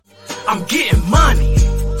I'm getting money.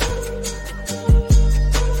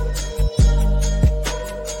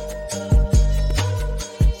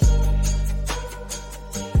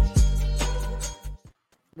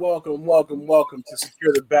 Welcome to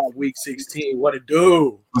Secure the Bag Week 16. What it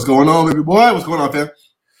do? What's going on, baby boy? What's going on, fam?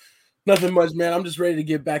 Nothing much, man. I'm just ready to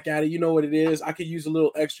get back at it. You know what it is. I could use a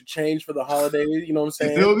little extra change for the holidays. You know what I'm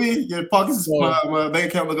saying? You feel me? Your pockets, my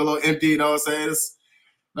bank account look a little empty. You know what I'm saying?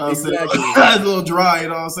 Exactly. It's a little dry. You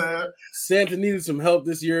know what I'm saying? Santa needed some help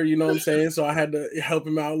this year. You know what I'm saying? So I had to help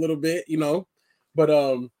him out a little bit. You know, but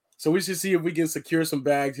so we should see if we can secure some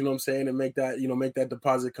bags. You know what I'm saying? And make that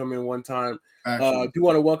deposit come in one time. I do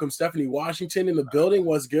want to welcome Stephanie Washington in the building.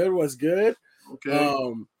 What's good?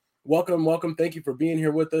 Okay. Welcome. Thank you for being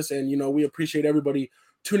here with us. And, we appreciate everybody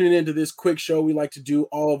tuning into this quick show. We like to do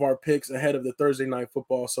all of our picks ahead of the Thursday night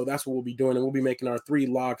football. So that's what we'll be doing. And we'll be making our 3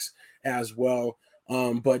 locks as well.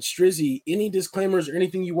 But Strizzy, any disclaimers or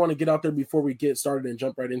anything you want to get out there before we get started and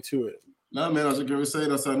jump right into it? No, man, I was going to say,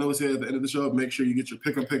 I know it's here at the end of the show. Make sure you get your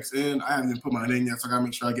pick and picks in. I haven't even put mine in yet, so I got to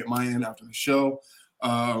make sure I get mine in after the show.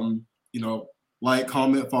 Like,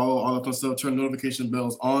 comment, follow, all that fun stuff. Turn notification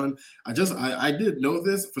bells on. I did know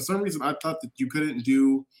this. For some reason, I thought that you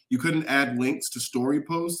couldn't add links to story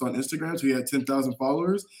posts on Instagram, so you had 10,000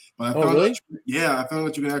 followers. But I found I found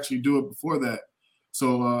that you can actually do it before that.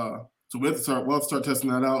 So we have to start testing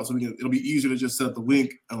that out. So it'll be easier to just set the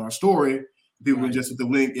link on our story. People can just hit the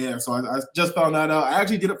link. Yeah. So I just found that out. I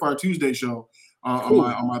actually did it for our Tuesday show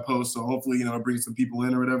on my post. So hopefully, it'll bring some people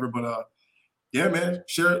in or whatever. But yeah, man,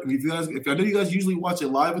 share it. If I know you guys usually watch it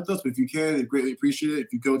live with us, but if you can, I'd greatly appreciate it.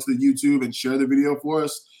 If you go to the YouTube and share the video for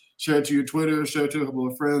us, share it to your Twitter, share it to a couple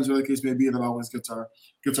of friends, whatever the case may be, that always gets our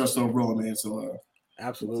stuff rolling, man. So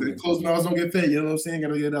absolutely, closed mouths don't get fed. You know what I'm saying?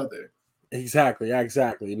 Gotta get it out there. Exactly.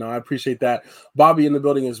 No, I appreciate that. Bobby in the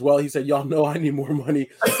building as well. He said, "Y'all know I need more money.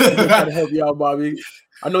 I'm trying to help you out, Bobby.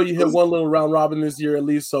 I know you hit one little round robin this year at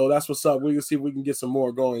least, so that's what's up. We can see if we can get some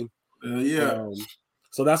more going."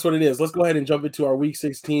 So that's what it is. Let's go ahead and jump into our week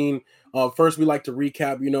 16. First, we like to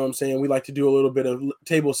recap, you know what I'm saying? We like to do a little bit of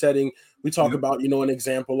table setting. We talk about, an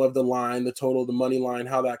example of the line, the total, the money line,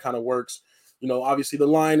 how that kind of works. Obviously the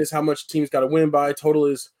line is how much teams got to win by. Total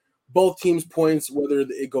is both teams' points, whether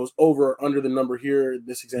it goes over or under the number here,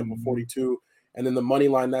 this example, 42. And then the money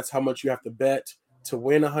line, that's how much you have to bet to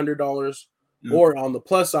win $100. Or on the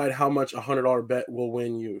plus side, how much a $100 bet will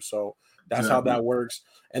win you. So that's how that works.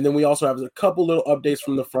 And then we also have a couple little updates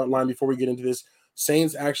from the front line before we get into this.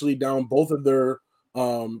 Saints actually down both of their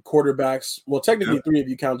quarterbacks. Well, technically 3 if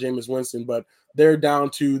you count Jameis Winston, but they're down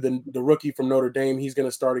to the rookie from Notre Dame. He's going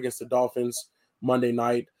to start against the Dolphins Monday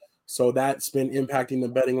night. So that's been impacting the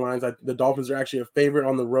betting lines. The Dolphins are actually a favorite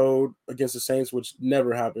on the road against the Saints, which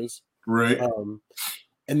never happens. Right.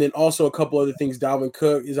 And then also a couple other things. Dalvin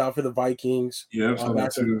Cook is out for the Vikings. Yeah,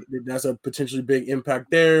 that's a potentially big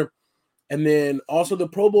impact there. And then also the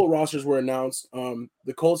Pro Bowl rosters were announced.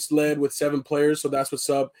 The Colts led with 7 players, so that's what's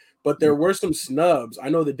up. But there were some snubs. I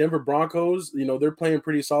know the Denver Broncos, they're playing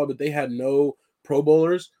pretty solid, but they had no Pro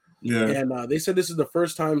Bowlers. Yeah. And they said this is the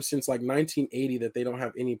first time since 1980 that they don't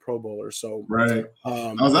have any Pro Bowlers. So right.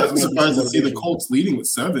 I was actually surprised to see the Colts leading with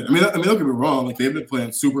 7. I mean, don't get me wrong. Like, they've been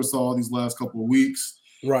playing super solid these last couple of weeks.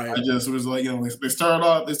 Right. I just was like, they started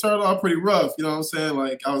off pretty rough. You know what I'm saying?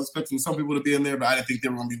 Like, I was expecting some people to be in there, but I didn't think they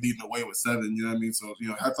were going to be leading away with 7. You know what I mean? So,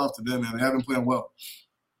 hats off to them, man. They have been playing well.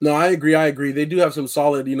 No, I agree. They do have some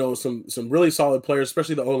solid, some really solid players,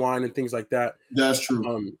 especially the O-line and things like that. That's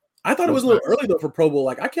true. I thought it was a little early though for Pro Bowl.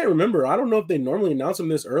 Like, I can't remember. I don't know if they normally announce them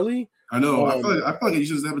this early. I know. I feel like it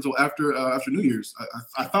usually happens until after New Year's.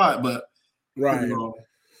 I thought, but right.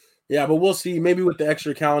 Yeah, but we'll see. Maybe with the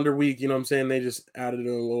extra calendar week, you know what I'm saying? They just added it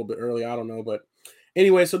a little bit early. I don't know. But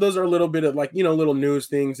anyway, so those are a little bit of little news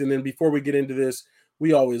things. And then before we get into this,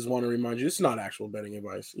 we always want to remind you, it's not actual betting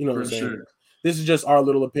advice. You know what I'm saying? Sure. This is just our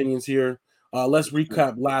little opinions here. Let's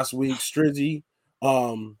recap last week. Strizzy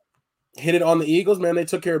hit it on the Eagles, man. They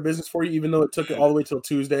took care of business for you, even though it took it all the way till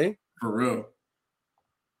Tuesday. For real.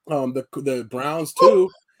 The Browns, too.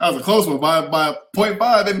 That was a close one by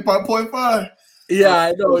 0.5, maybe by 0.5. Yeah,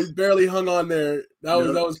 I know. He barely hung on there. That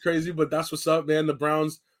was crazy, but that's what's up, man. The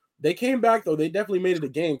Browns, they came back, though. They definitely made it a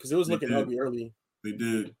game because it was looking ugly early. They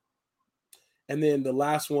did. And then the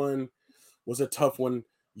last one was a tough one.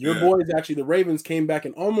 Your boys, actually, the Ravens came back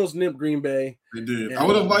and almost nipped Green Bay. They did. I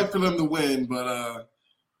would have liked for them to win, but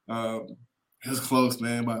it was close,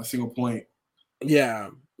 man, by a single point. Yeah.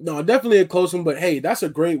 No, definitely a close one, but hey, that's a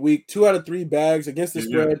great week. 2 out of 3 bags against the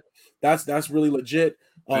spread. That's really legit.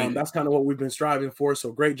 That's kind of what we've been striving for.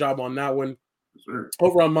 So great job on that one. Sure.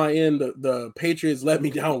 Over on my end, the Patriots let me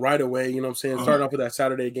down right away. You know what I'm saying? Starting off with that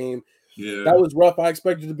Saturday game. Yeah. That was rough. I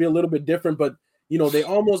expected it to be a little bit different, but they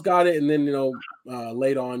almost got it, and then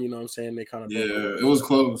late on, what I'm saying, they kind of it was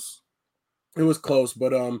close. It was close,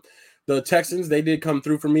 but the Texans, they did come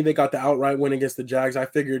through for me. They got the outright win against the Jags. I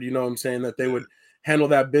figured, what I'm saying, that they would handle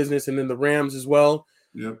that business, and then the Rams as well.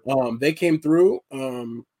 Yep. They came through.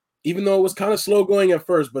 Even though it was kind of slow going at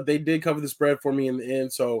first, but they did cover the spread for me in the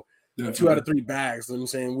end. So 2 out of 3 bags. I'm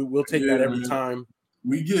saying we'll take that every time.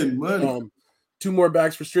 We getting money. 2 more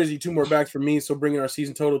bags for Strizzy, 2 more bags for me. So bringing our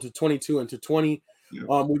season total to 22 and to 20. Yep.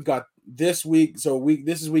 We've got this week. So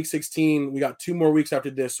this is week 16. We got 2 more weeks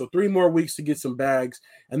after this. So 3 more weeks to get some bags.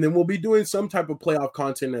 And then we'll be doing some type of playoff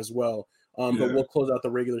content as well. But we'll close out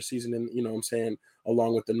the regular season and, what I'm saying,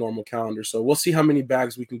 along with the normal calendar. So we'll see how many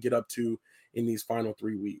bags we can get up to in these final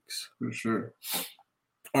 3 weeks. For sure.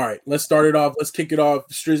 All right, let's start it off. Let's kick it off.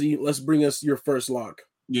 Strizzy, let's bring us your first lock.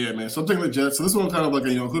 Yeah, man. So I'm taking the Jets. So this one kind of like,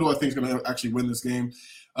 who do I think is going to actually win this game?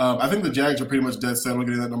 I think the Jags are pretty much dead set on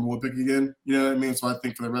getting that number 1 pick again. You know what I mean? So I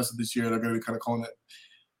think for the rest of this year, they're going to be kind of calling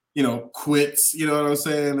it, quits. You know what I'm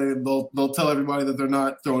saying? They'll tell everybody that they're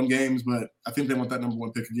not throwing games, but I think they want that number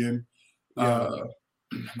 1 pick again. Yeah.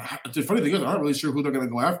 The funny thing is, I'm not really sure who they're going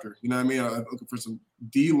to go after. You know what I mean? I'm looking for some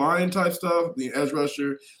D-line type stuff, the edge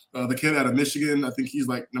rusher, the kid out of Michigan. I think he's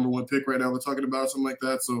like number 1 pick right now. They're talking about something like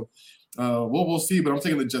that. So we'll see. But I'm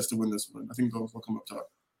taking the Jets to win this one. I think they'll come up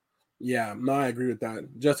top. Yeah, no, I agree with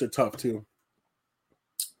that. Jets are tough too.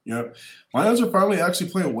 Yep. Lions are finally actually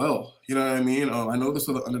playing well. You know what I mean? I know this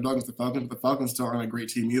for the underdogs, the Falcons, but the Falcons still aren't a great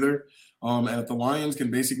team either. And if the Lions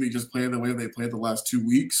can basically just play the way they played the last 2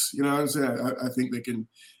 weeks, you know what I'm saying? I think they can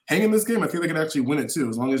hang in this game. I think they can actually win it too.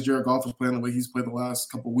 As long as Jared Goff is playing the way he's played the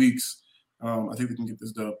last couple weeks, I think they can get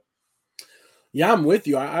this dub. Yeah, I'm with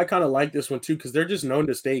you. I kind of like this one too because they're just known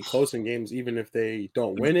to stay close in games even if they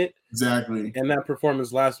don't win it. Exactly. And that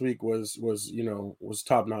performance last week was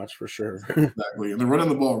top notch for sure. Exactly. And they're running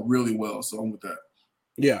the ball really well, so I'm with that.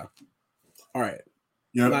 Yeah. All right.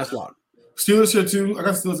 Yeah. Last lock. Steelers here too. I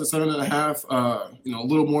got Steelers at 7.5. A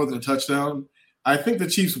little more than a touchdown. I think the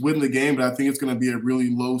Chiefs win the game, but I think it's going to be a really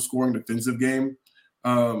low-scoring defensive game.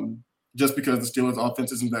 Just because the Steelers'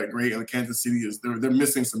 offense isn't that great, and the Kansas City they're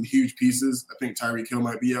missing some huge pieces. I think Tyreek Hill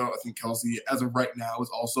might be out. I think Kelsey, as of right now, is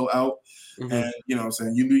also out. Mm-hmm. And what I'm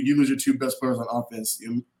saying, you lose your 2 best players on offense,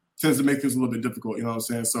 it tends to make things a little bit difficult. You know what I'm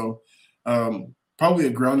saying? So probably a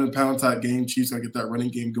ground and pound type game. Chiefs gotta get that running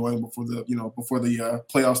game going before the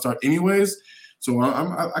playoffs start, anyways. So I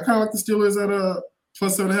kind of like the Steelers at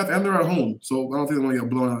plus 7.5, and they're at home. So I don't think they're going to get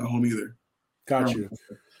blown out at home either. Got you.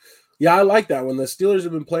 Yeah, I like that one. The Steelers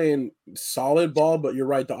have been playing solid ball, but you're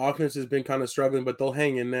right. The offense has been kind of struggling, but they'll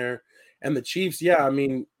hang in there. And the Chiefs, yeah, I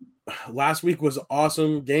mean, last week was an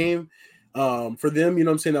awesome game for them. You know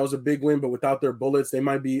what I'm saying? That was a big win, but without their bullets, they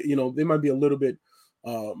might be a little bit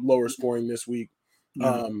lower scoring this week.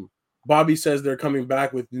 Yeah. Bobby says they're coming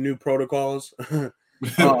back with new protocols.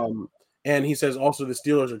 And he says also the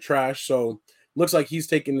Steelers are trash. So looks like he's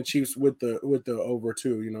taking the Chiefs with the over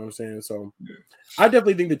too, you know what I'm saying? So yeah. I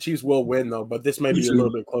definitely think the Chiefs will win though, but this may be a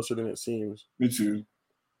little bit closer than it seems. Me too.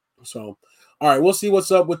 So all right, we'll see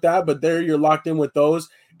what's up with that, but there you're locked in with those.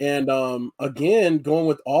 And again, going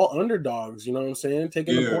with all underdogs, you know what I'm saying?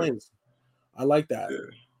 Taking the points. I like that.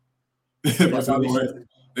 Yeah.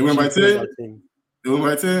 They win by 10. They win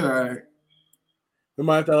by 10. All right. We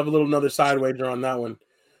might have to have another side wager on that one.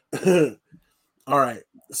 All right.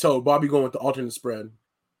 So Bobby going with the alternate spread.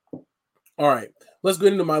 All right. Let's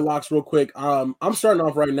get into my locks real quick. I'm starting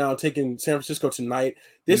off right now taking San Francisco tonight.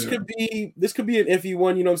 This could be an iffy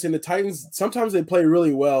one. You know what I'm saying? The Titans, sometimes they play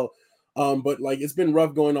really well. But like it's been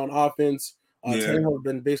rough going on offense. Tannehill have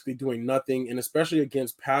been basically doing nothing, and especially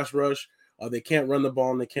against pass rush, they can't run the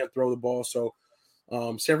ball and they can't throw the ball. So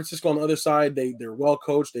San Francisco on the other side, they're well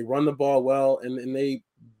coached, they run the ball well, and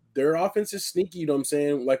their offense is sneaky, you know what I'm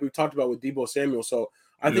saying? Like we've talked about with Deebo Samuel. So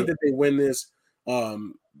I think that they win this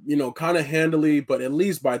kind of handily, but at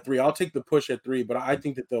least by 3. I'll take the push at 3, but I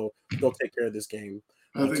think that they'll take care of this game.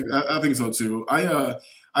 I think so too.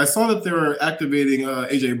 I saw that they were activating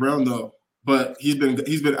AJ Brown though, but he's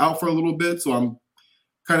been out for a little bit, so I'm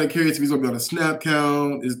kind of curious if he's going to be on a snap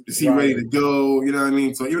count. Is he ready to go? You know what I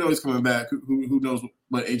mean? So even though he's coming back, who knows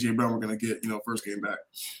what AJ Brown we're going to get? First game back.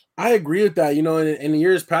 I agree with that. In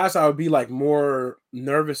years past, I would be like more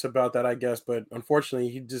nervous about that, I guess. But unfortunately,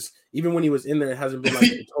 he just even when he was in there, it hasn't been like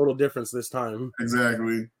a total difference this time.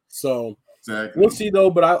 Exactly. So we'll see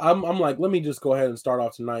though. But I'm like, let me just go ahead and start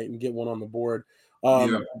off tonight and get one on the board.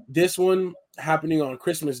 This one happening on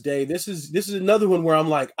Christmas Day. This is another one where I'm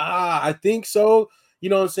like, I think so. You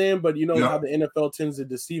know what I'm saying? But how the NFL tends to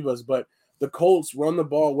deceive us. But the Colts run the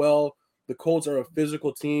ball well. the Colts are a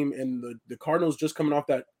physical team, and the Cardinals just coming off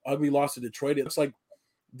that ugly loss to Detroit. It looks like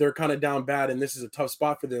they're kind of down bad, and this is a tough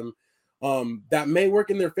spot for them. That may work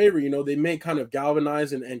in their favor. You know, they may kind of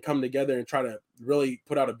galvanize and come together and try to really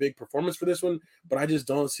put out a big performance for this one, but I just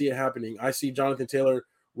don't see it happening. I see Jonathan Taylor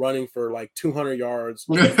running for like 200 yards.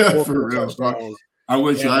 For real, bro. I'm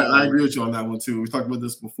with you. I agree with you on that one too. We talked about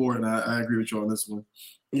this before, and I agree with you on this one.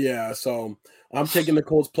 Yeah, so I'm taking the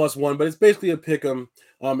Colts +1, but it's basically a pick 'em,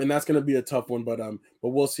 and that's going to be a tough one. But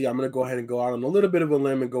we'll see. I'm going to go ahead and go out on a little bit of a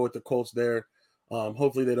limb and go with the Colts there.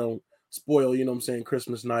 Hopefully they don't spoil, you know what I'm saying,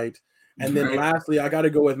 Christmas night. And then lastly, I got to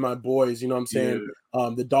go with my boys, you know what I'm saying,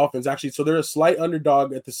 the Dolphins. Actually, so they're a slight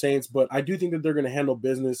underdog at the Saints, but I do think that they're going to handle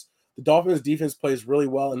business. The Dolphins defense plays really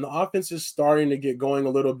well, and the offense is starting to get going a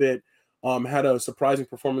little bit. Had a surprising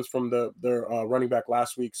performance from their running back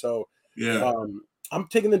last week. So I'm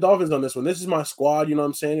taking the Dolphins on this one. This is my squad, you know what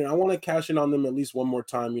I'm saying? And I want to cash in on them at least one more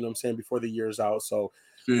time, you know what I'm saying, before the year's out. So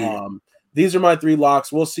these are my 3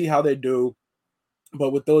 locks. We'll see how they do.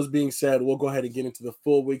 But with those being said, we'll go ahead and get into the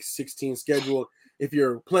full week 16 schedule. If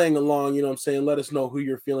you're playing along, you know what I'm saying, let us know who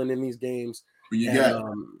you're feeling in these games.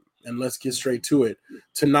 And let's get straight to it.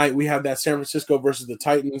 Tonight, we have that San Francisco versus the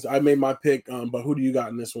Titans. I made my pick, but who do you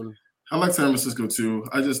got in this one? I like San Francisco too.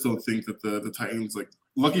 I just don't think that the Titans, like,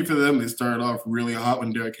 lucky for them, they started off really hot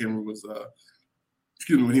when Derrick Henry was,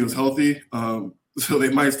 when he was healthy. So they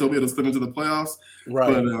might still be able to slip into the playoffs.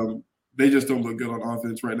 Right. But they just don't look good on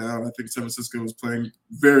offense right now. And I think San Francisco is playing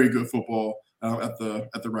very good football at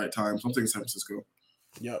the right time. So I'm taking San Francisco.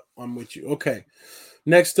 Yep, I'm with you. Okay.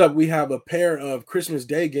 Next up, we have a pair of Christmas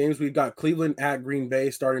Day games. We've got Cleveland at Green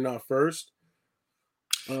Bay starting off first.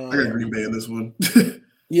 I got Green Bay in this one.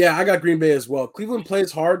 Yeah, I got Green Bay as well. Cleveland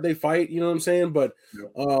plays hard. They fight, you know what I'm saying? But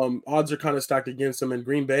odds are kind of stacked against them. And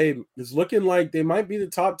Green Bay is looking like they might be the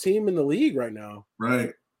top team in the league right now.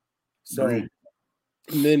 Right. So,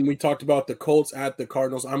 and then we talked about the Colts at the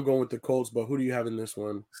Cardinals. I'm going with the Colts, but who do you have in this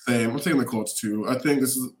one? Same. I'm taking the Colts too. I think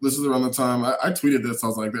this is around the time I tweeted this. I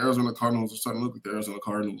was like, the Arizona Cardinals are starting to look like the Arizona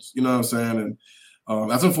Cardinals. You know what I'm saying? And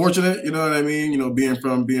that's unfortunate. You know what I mean? You know, being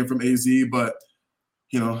from AZ, but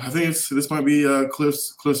you know, I think this might be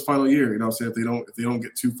Cliff's final year. You know what I'm saying? If they don't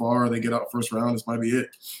get too far, or they get out first round, this might be it.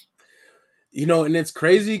 You know, and it's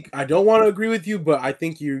crazy. I don't want to agree with you, but I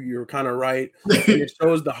think you're kind of right. It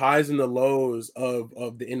shows the highs and the lows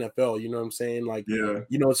of the NFL. You know what I'm saying? Like, you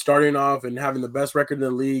know, starting off and having the best record in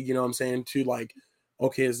the league, you know what I'm saying, to like,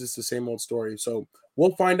 okay, is this the same old story? So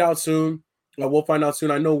we'll find out soon. I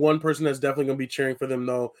know one person that's definitely going to be cheering for them,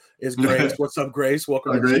 though, is Grace. What's up, Grace?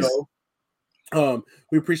 Welcome to the show.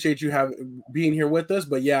 We appreciate you being here with us.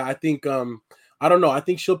 But, yeah, I think I don't know. I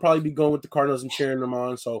think she'll probably be going with the Cardinals and cheering them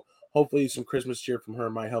on. So hopefully some Christmas cheer from her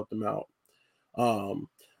might help them out.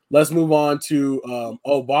 Let's move on to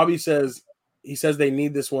Bobby says they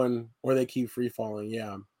need this one or they keep free falling.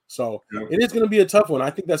 Yeah. So it is going to be a tough one. I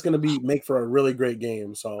think that's going to make for a really great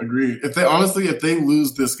game. So agreed. If they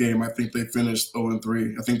lose this game, I think they finish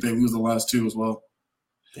 0-3. I think they lose the last 2 as well.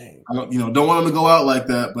 Dang. I don't want them to go out like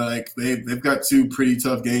that, but like they've got 2 pretty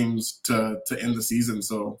tough games to end the season.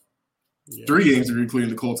 So 3 games if you're including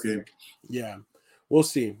the Colts game. Yeah. We'll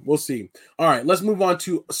see. All right, let's move on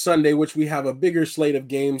to Sunday, which we have a bigger slate of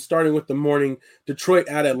games, starting with the morning. Detroit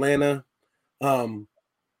at Atlanta. I'm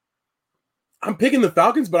picking the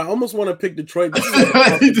Falcons, but I almost want to pick Detroit. This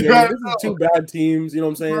is 2 bad teams. You know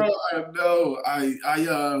what I'm saying? Bro, I know.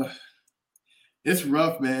 I it's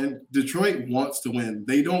rough, man. Detroit wants to win.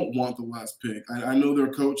 They don't want the last pick. I know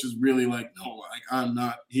their coach is really like, no, like I'm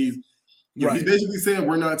not. He's basically saying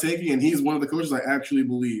we're not taking, and he's one of the coaches I actually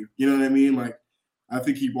believe. You know what I mean? Like, I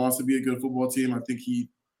think he wants to be a good football team. I think he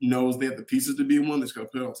knows they have the pieces to be one. That's going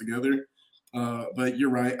to put it all together. But you're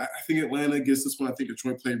right. I think Atlanta gets this one. I think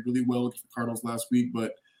Detroit played really well against the Cardinals last week.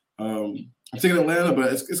 But I'm taking Atlanta,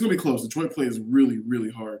 but it's going to be close. Detroit plays really, really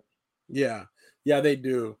hard. Yeah. Yeah, they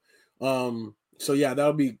do. So, yeah,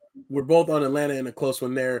 we're both on Atlanta in a close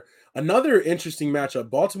one there. Another interesting matchup,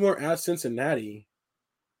 Baltimore at Cincinnati.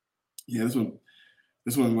 Yeah,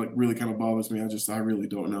 this one like really kind of bothers me. I really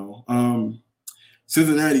don't know.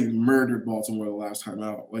 Cincinnati murdered Baltimore the last time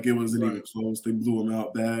out. Like, it wasn't even close. They blew them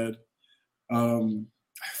out bad. I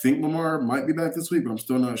think Lamar might be back this week, but I'm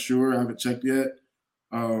still not sure. I haven't checked yet.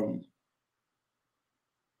 Oh,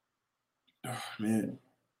 man.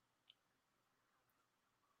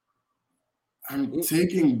 I'm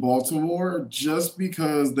taking Baltimore just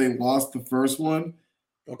because they lost the first one.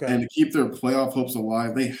 Okay. And to keep their playoff hopes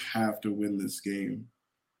alive, they have to win this game.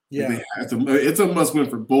 Yeah, it's a must win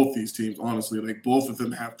for both these teams, honestly. Like, both of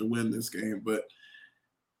them have to win this game. But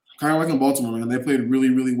kind of like in Baltimore, man, they played really,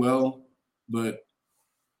 really well. But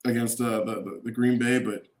against the Green Bay,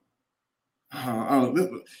 but I don't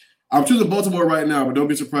know. I'm choosing Baltimore right now, but don't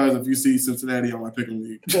be surprised if you see Cincinnati on my pick'em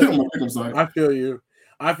league. On my pick'em side. I feel you.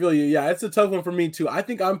 Yeah, it's a tough one for me too. I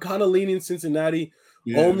think I'm kind of leaning Cincinnati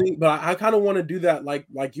only, but I kind of want to do that, like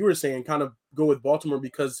you were saying, kind of go with Baltimore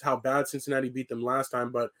because how bad Cincinnati beat them last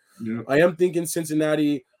time. But I am thinking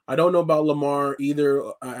Cincinnati. I don't know about Lamar either,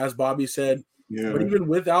 as Bobby said. Yeah. But even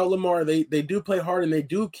without Lamar, they do play hard and they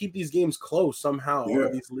do keep these games close somehow.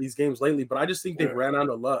 These games lately, but I just think they've ran out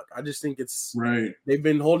of luck. I just think it's they've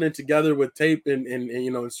been holding it together with tape and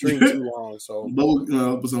and string too long. So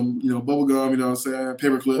with some bubble gum, you know what I'm saying,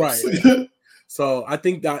 paper clips. Right. So I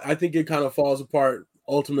think it kind of falls apart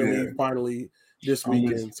ultimately, finally this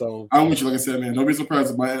weekend. So I'm with you, like I said, man. Don't be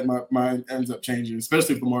surprised if my ends up changing,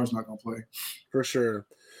 especially if Lamar's not gonna play. For sure.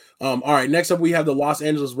 All right, next up we have the Los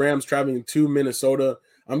Angeles Rams traveling to Minnesota.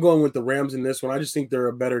 I'm going with the Rams in this one. I just think they're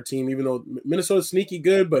a better team, even though Minnesota's sneaky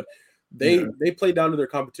good, but they play down to their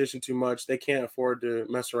competition too much. They can't afford to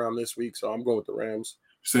mess around this week, so I'm going with the Rams.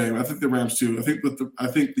 Same. I think the Rams too. I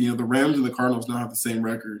think the Rams and the Cardinals now have the same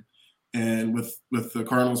record, and with the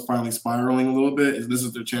Cardinals finally spiraling a little bit, this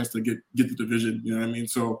is their chance to get the division. You know what I mean?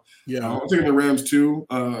 So I'm taking the Rams too.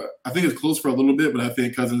 I think it's close for a little bit, but I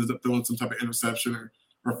think Cousins ends up throwing some type of interception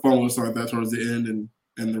or fumble or something like that towards the end,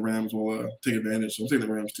 and the Rams will take advantage. So I'm taking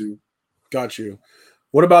the Rams too. Got you.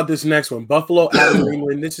 What about this next one? Buffalo at New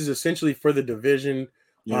England. This is essentially for the division.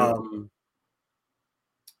 Yeah.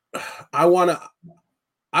 I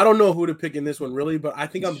don't know who to pick in this one really, but I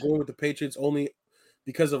think I'm going with the Patriots only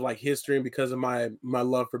because of like history and because of my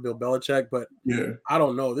love for Bill Belichick. But I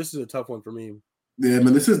don't know. This is a tough one for me. Yeah,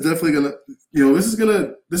 man. This is definitely gonna,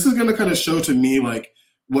 this is gonna kind of show to me like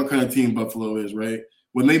what kind of team Buffalo is, right?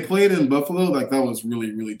 When they played in Buffalo, like that was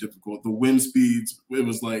really, really difficult. The wind speeds, it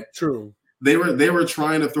was like true. They were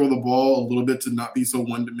trying to throw the ball a little bit to not be so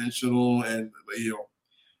one-dimensional, and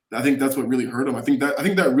I think that's what really hurt them. I think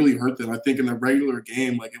that really hurt them. I think in the regular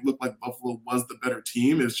game, like it looked like Buffalo was the better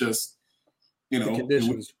team. It's just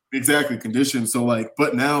conditions. Exactly, conditions. So like,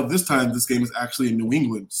 but now this time this game is actually in New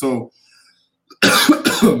England, so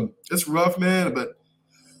it's rough, man. But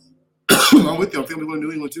I'm with you. I'm thinking we're going to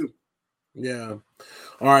New England too. Yeah.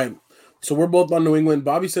 All right. So we're both on New England.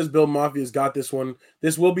 Bobby says Bill Mafia's got this one.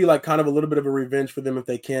 This will be like kind of a little bit of a revenge for them if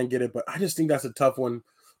they can get it, but I just think that's a tough one.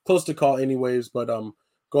 Close to call anyways, but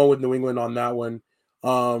going with New England on that one.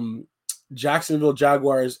 Jacksonville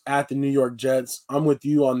Jaguars at the New York Jets. I'm with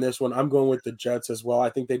you on this one. I'm going with the Jets as well.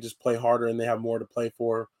 I think they just play harder and they have more to play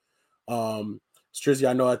for. Strizzy,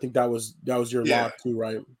 I think that was your lock too,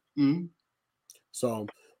 right? Mm-hmm. So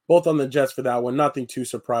both on the Jets for that one. Nothing too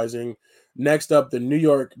surprising. Next up, the New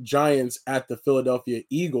York Giants at the Philadelphia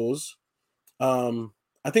Eagles. I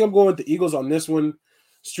think I'm going with the Eagles on this one.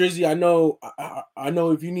 Strizzy, I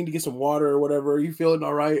know if you need to get some water or whatever, are you feeling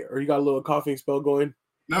all right? Or you got a little coughing spell going?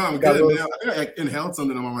 No, I'm good, man. I think I inhaled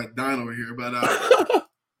something. I'm like dying over here, but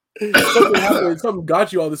something happened. Something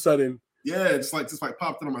got you all of a sudden. Yeah, it's like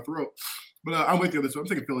popped in my throat. But I'm with you. So I'm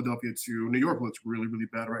taking Philadelphia too. New York looks really, really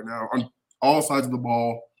bad right now on all sides of the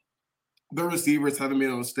ball. The receivers haven't been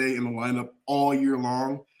able to stay in the lineup all year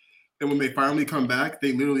long. And when they finally come back,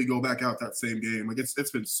 they literally go back out that same game. Like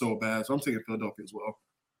it's been so bad. So I'm taking Philadelphia as well.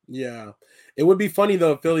 Yeah. It would be funny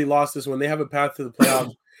though if Philly lost this one. They have a path to the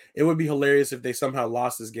playoffs. It would be hilarious if they somehow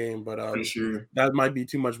lost this game, but for sure. That might be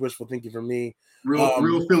too much wishful thinking for me.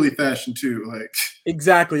 Real Philly fashion too. Like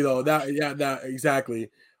exactly though. That exactly.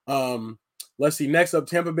 Let's see. Next up,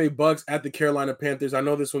 Tampa Bay Bucks at the Carolina Panthers. I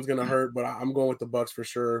know this one's gonna hurt, but I'm going with the Bucks for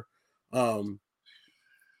sure. It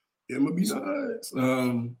would be nice.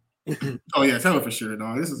 Oh yeah, Tampa for sure,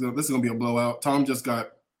 dog. This is gonna be a blowout. Tom just got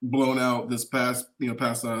blown out this past what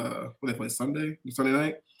they play Sunday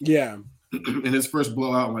night. Yeah. In his first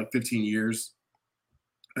blowout in like 15 years.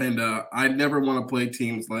 And I never want to play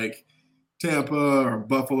teams like Tampa or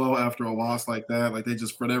Buffalo after a loss like that. Like they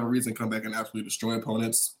just, for whatever reason, come back and absolutely destroy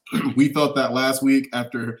opponents. We felt that last week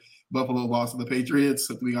after Buffalo lost to the Patriots.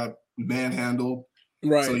 We got manhandled.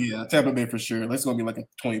 Right. So yeah, Tampa Bay for sure. That's going to be like a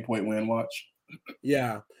 20-point win. Watch.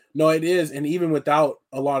 Yeah. No, it is. And even without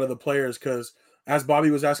a lot of the players, because as Bobby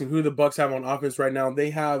was asking who the Bucks have on offense right now, they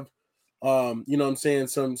have you know what I'm saying,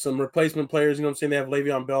 some replacement players, you know what I'm saying, they have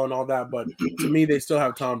Le'Veon Bell and all that, but to me they still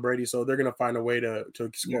have Tom Brady, so they're gonna find a way to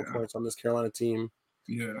score points on this Carolina team.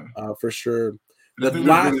 Yeah. For sure. The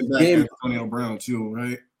last game, Antonio Brown too,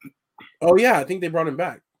 right? Oh yeah, I think they brought him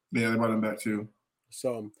back. Yeah, they brought him back too.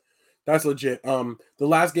 So that's legit. The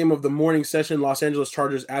last game of the morning session, Los Angeles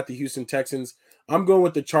Chargers at the Houston Texans. I'm going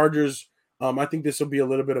with the Chargers. I think this will be a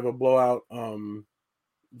little bit of a blowout.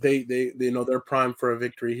 They know they're primed for a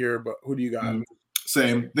victory here, but who do you got?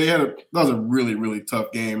 Same. That was a really, really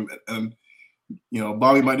tough game. And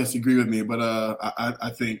Bobby might disagree with me, but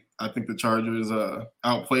I think the Chargers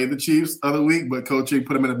outplayed the Chiefs the other week, but coaching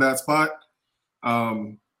put them in a bad spot.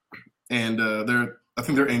 And I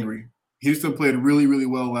think they're angry. Houston played really, really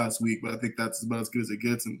well last week, but I think that's about as good as it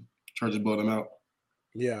gets, and Chargers blow them out.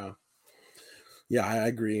 Yeah, I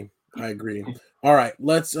agree. All right,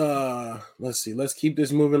 let's see. Let's keep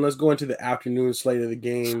this moving. Let's go into the afternoon slate of the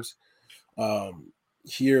games.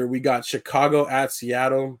 Here we got Chicago at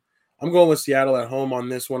Seattle. I'm going with Seattle at home on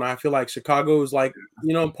this one. I feel like Chicago is like,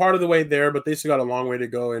 part of the way there, but they still got a long way to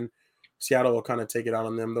go, and Seattle will kind of take it out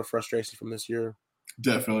on them, the frustration from this year.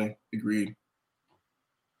 Definitely. Agreed.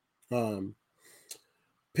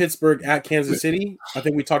 Pittsburgh at Kansas City. I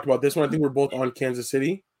think we talked about this one. I think we're both on Kansas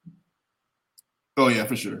City. Oh, yeah,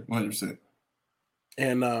 for sure. 100%.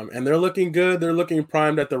 And they're looking good. They're looking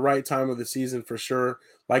primed at the right time of the season for sure,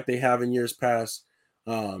 like they have in years past.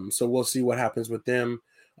 So we'll see what happens with them.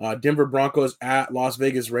 Denver Broncos at Las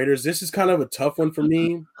Vegas Raiders. This is kind of a tough one for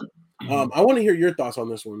me. I want to hear your thoughts on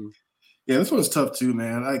this one. Yeah, this one's tough too,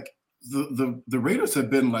 man. Like the Raiders have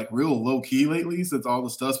been like real low key lately since all the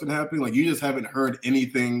stuff's been happening. Like you just haven't heard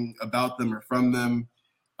anything about them or from them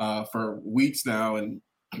for weeks now. And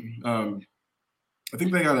I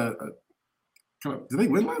think they got did they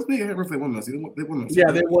win last week? I can't remember if they won last week. They won last week.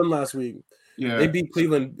 Yeah, they won last week. Yeah, they beat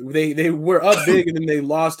Cleveland. They were up big and then they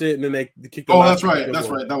lost it and then they kicked. That's right. That's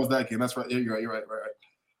right. That was that game. That's right. Yeah, you're right.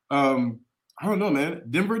 I don't know, man.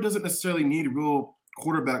 Denver doesn't necessarily need a real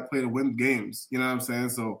quarterback play to win games. You know what I'm saying?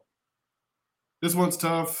 So this one's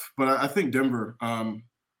tough, but I think Denver. I'm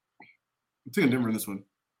taking Denver in this one.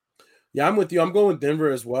 Yeah, I'm with you. I'm going with Denver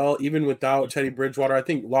as well. Even without Teddy Bridgewater, I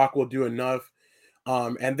think Locke will do enough.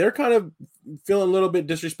 And they're kind of feeling a little bit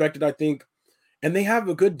disrespected, I think. And they have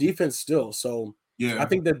a good defense still. So yeah, I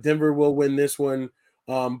think that Denver will win this one.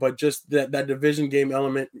 But just that division game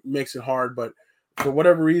element makes it hard. But for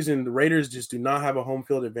whatever reason, the Raiders just do not have a home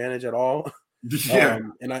field advantage at all. Yeah.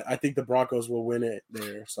 And I think the Broncos will win it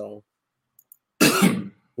there. So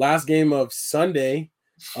last game of Sunday,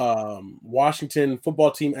 Washington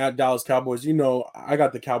football team at Dallas Cowboys. I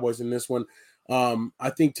got the Cowboys in this one. I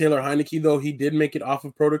think Taylor Heineke, though, he did make it off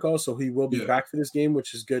of protocol, so he will be back for this game,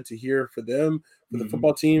 which is good to hear for them, for the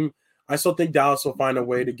football team. I still think Dallas will find a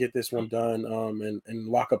way to get this one done and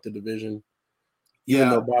lock up the division. Even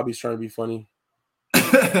though Bobby's trying to be funny.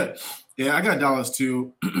 Yeah, I got Dallas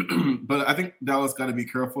too, but I think Dallas got to be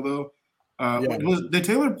careful though. Did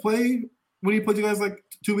Taylor play when he played you guys like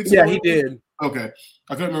 2 weeks ago? Yeah, he did. Okay,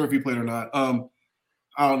 I couldn't remember if he played or not. I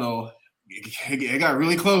don't know. It got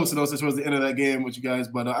really close, towards the end of that game with you guys,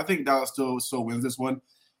 but I think Dallas still wins this one.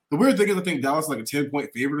 The weird thing is, I think Dallas is like a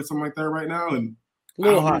 10-point favorite or something like that right now, and a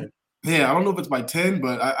little high. Yeah, I don't know if it's by 10,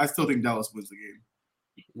 but I still think Dallas wins the game.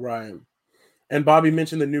 Right. And Bobby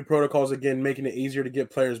mentioned the new protocols again, making it easier to get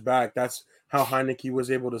players back. That's how Heineke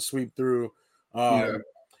was able to sweep through.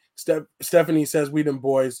 Stephanie says, "We them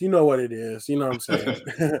boys, you know what it is." You know what I'm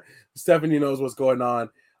saying? Stephanie knows what's going on.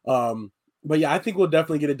 But yeah, I think we'll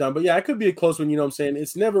definitely get it done. But yeah, it could be a close one. You know what I'm saying?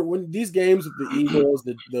 It's never when these games with the Eagles,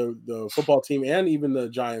 the football team, and even the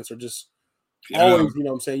Giants are just always, you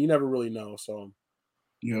know what I'm saying? You never really know. So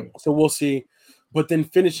so we'll see. But then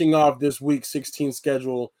finishing off this week 16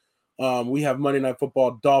 schedule, we have Monday Night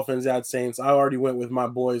Football, Dolphins at Saints. I already went with my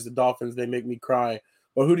boys, the Dolphins. They make me cry.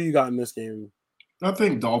 But who do you got in this game? I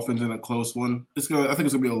think Dolphins in a close one. I think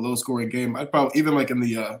it's gonna be a low scoring game. I'd probably even like in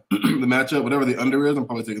the the matchup, whatever the under is, I'm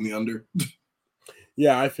probably taking the under.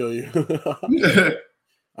 Yeah, I feel you.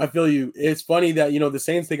 I feel you. It's funny that the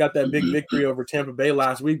Saints, they got that big victory over Tampa Bay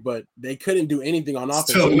last week, but they couldn't do anything on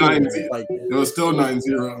offense. Still 9-0. It was still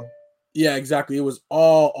 9-0. Yeah, exactly. It was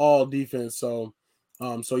all defense. So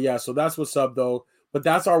so that's what's up though. But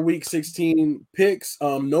that's our week 16 picks.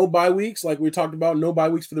 No bye weeks, like we talked about. No bye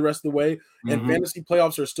weeks for the rest of the way. And fantasy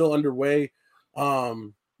playoffs are still underway. But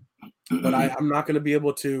I'm not going to be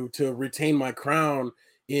able to retain my crown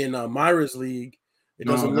in Myra's league. It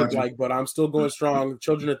doesn't look like, but I'm still going strong.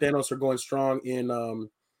 Children of Thanos are going strong in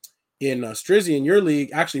Strizzy in your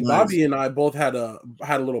league. Actually, nice. Bobby and I both had a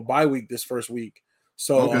little bye week this first week.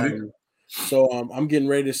 So I'm getting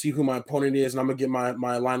ready to see who my opponent is, and I'm gonna get my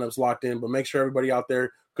lineups locked in. But make sure everybody out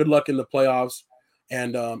there, good luck in the playoffs,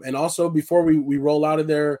 and also before we roll out of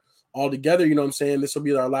there all together, you know what I'm saying, this will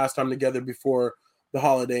be our last time together before the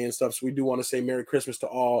holiday and stuff. So we do want to say Merry Christmas to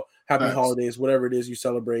all, Happy Holidays, whatever it is you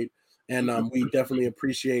celebrate, and we definitely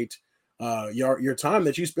appreciate your time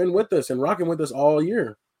that you spend with us and rocking with us all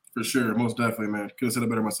year. For sure, most definitely, man. Could have said it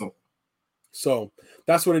better myself. So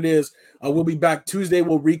that's what it is. We'll be back Tuesday.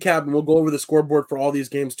 We'll recap and we'll go over the scoreboard for all these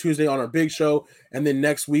games Tuesday on our big show. And then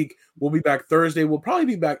next week, we'll be back Thursday. We'll probably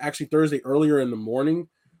be back actually Thursday earlier in the morning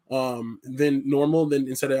than normal. Then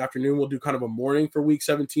instead of afternoon, we'll do kind of a morning for week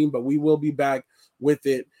 17, but we will be back with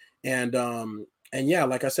it. And yeah,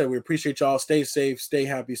 like I said, we appreciate y'all. Stay safe, stay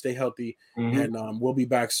happy, stay healthy. And we'll be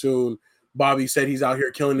back soon. Bobby said he's out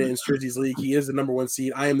here killing it in Strizzy's league. He is the number 1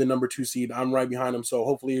 seed. I am the number 2 seed. I'm right behind him. So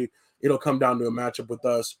hopefully it'll come down to a matchup with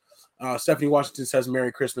us. Stephanie Washington says,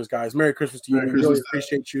 Merry Christmas, guys. Merry Christmas to you. We really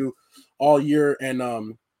appreciate you all year.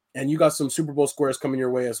 And you got some Super Bowl squares coming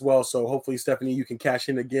your way as well. So hopefully, Stephanie, you can cash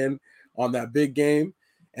in again on that big game.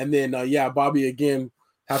 And then, yeah, Bobby, again,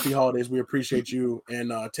 happy holidays. We appreciate you.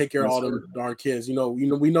 And take care of all them darn kids. You know,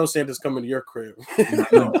 we know Santa's coming to your crib.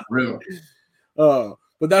 No, for real.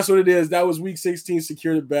 But that's what it is. That was week 16.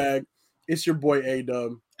 Secure the bag. It's your boy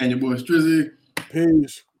A-Dub. And your boy Strizzy.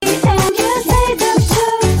 Peace. And you say the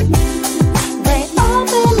truth, they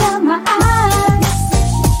open up my eyes.